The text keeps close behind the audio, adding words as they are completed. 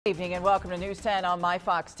Good evening and welcome to News 10 on My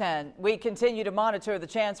Fox 10. We continue to monitor the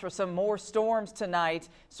chance for some more storms tonight.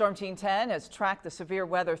 Storm Team 10 has tracked the severe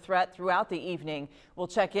weather threat throughout the evening. We'll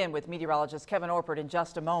check in with meteorologist Kevin Orpert in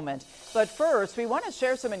just a moment. But first, we want to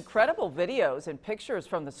share some incredible videos and pictures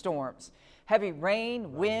from the storms. Heavy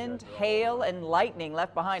rain, wind, hail, and lightning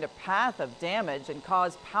left behind a path of damage and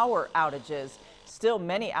caused power outages. Still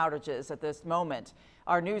many outages at this moment.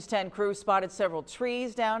 Our News 10 crew spotted several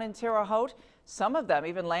trees down in Terre Haute. Some of them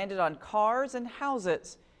even landed on cars and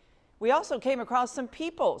houses. We also came across some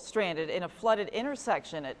people stranded in a flooded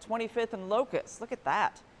intersection at 25th and Locust. Look at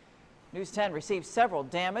that. News 10 received several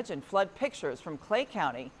damage and flood pictures from Clay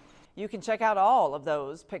County. You can check out all of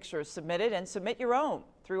those pictures submitted and submit your own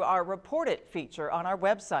through our Report It feature on our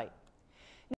website.